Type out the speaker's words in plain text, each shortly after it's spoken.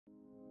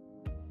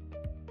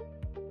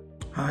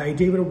Hi,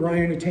 David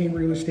O'Brien, Attain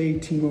Real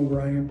Estate, Team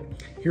O'Brien,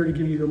 here to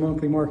give you your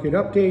monthly market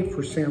update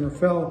for San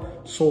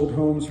Rafael sold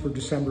homes for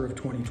December of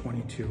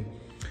 2022.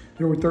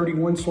 There were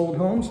 31 sold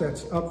homes.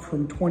 That's up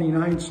from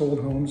 29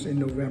 sold homes in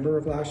November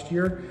of last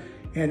year,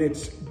 and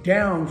it's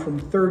down from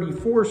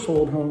 34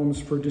 sold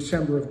homes for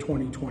December of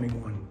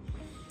 2021.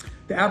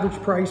 The average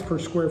price per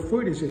square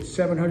foot is at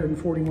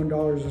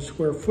 $741 a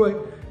square foot.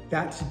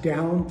 That's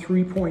down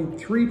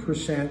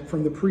 3.3%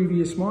 from the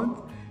previous month,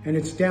 and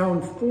it's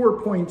down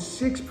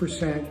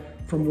 4.6%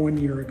 from 1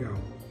 year ago.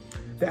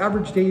 The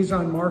average days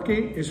on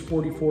market is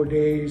 44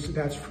 days.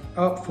 That's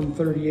up from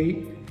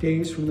 38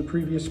 days from the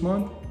previous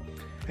month.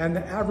 And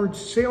the average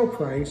sale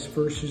price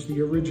versus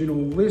the original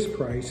list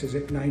price is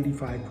at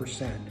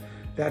 95%.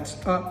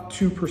 That's up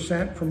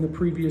 2% from the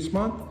previous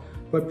month,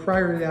 but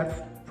prior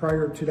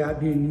to that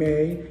being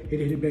May,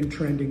 it had been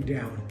trending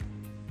down.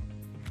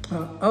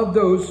 Of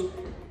those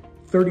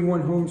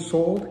 31 homes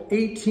sold,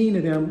 18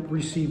 of them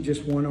received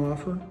just one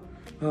offer.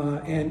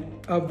 And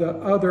of the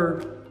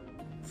other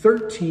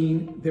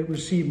 13 that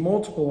received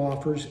multiple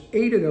offers,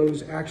 8 of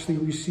those actually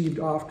received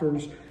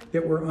offers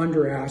that were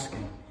under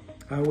asking,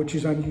 which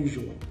is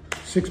unusual.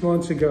 6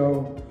 months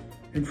ago,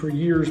 and for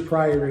years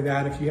prior to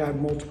that, if you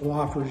had multiple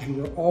offers, you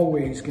were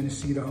always going to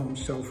see the home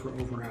sell for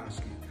over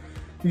asking.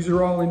 These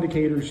are all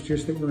indicators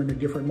just that we're in a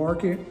different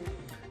market,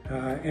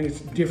 and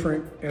it's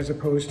different as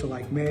opposed to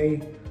like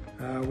May,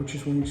 which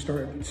is when we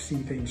start to see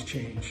things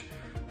change.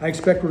 I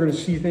expect we're going to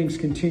see things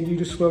continue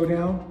to slow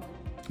down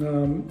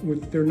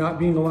with there not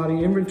being a lot of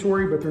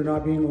inventory, but there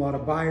not being a lot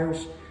of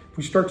buyers. If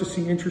we start to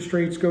see interest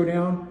rates go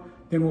down,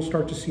 then we'll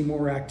start to see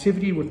more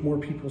activity with more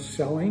people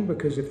selling,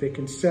 because if they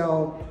can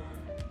sell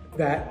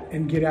that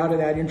and get out of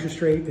that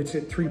interest rate that's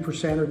at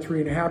 3% or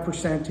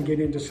 3.5% to get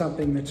into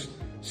something that's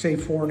say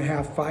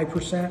 4.5%,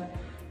 5%,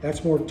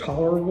 that's more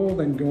tolerable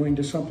than going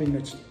to something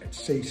that's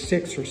say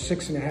 6 or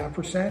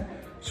 6.5%.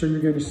 So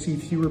you're going to see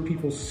fewer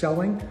people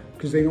selling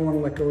because they don't want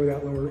to let go of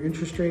that lower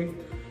interest rate.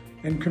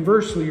 And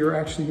conversely, you're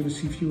actually going to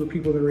see fewer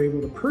people that are able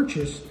to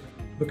purchase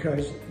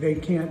because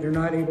they're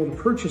not able to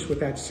purchase with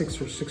that 6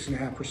 or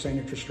 6.5%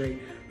 interest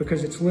rate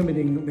because it's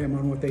limiting them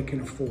on what they can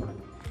afford.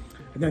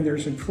 And then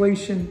there's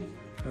inflation.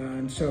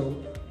 And so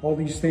all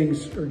these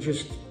things are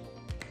just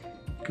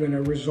going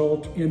to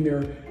result in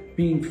there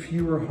being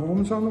fewer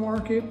homes on the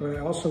market, but I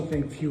also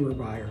think fewer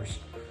buyers.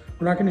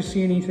 We're not going to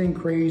see anything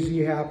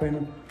crazy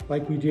happen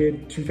like we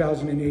did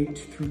 2008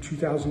 through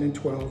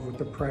 2012 with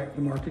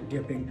the market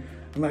dipping,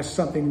 unless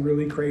something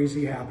really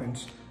crazy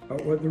happens.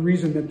 But the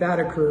reason that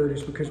occurred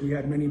is because we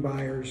had many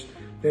buyers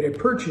that had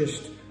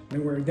purchased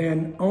and were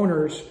then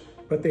owners,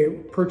 but they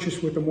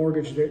purchased with a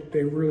mortgage that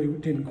they really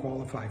didn't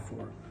qualify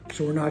for.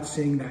 So we're not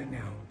seeing that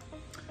now.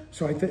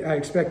 So I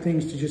expect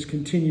things to just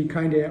continue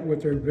kind of at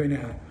what they've been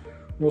at.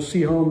 We'll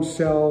see homes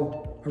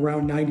sell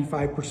around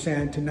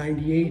 95% to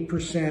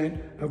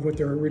 98% of what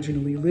they're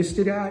originally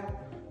listed at.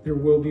 There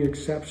will be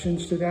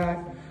exceptions to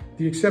that.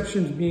 The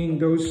exceptions being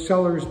those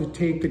sellers that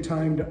take the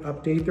time to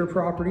update their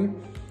property,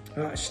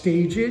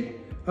 stage it,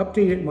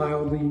 update it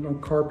mildly,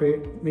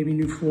 carpet, maybe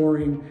new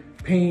flooring,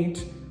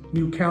 paint,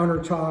 new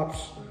countertops,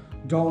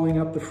 dolling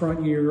up the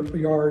front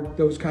yard,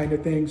 those kind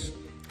of things.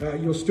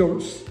 You'll still,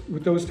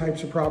 with those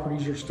types of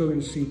properties, you're still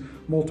going to see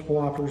multiple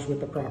offers with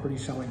the property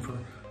selling for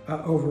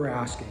over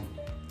asking.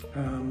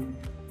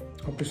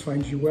 Hope this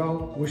finds you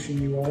well.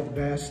 Wishing you all the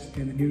best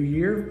in the new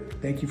year.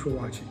 Thank you for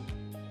watching.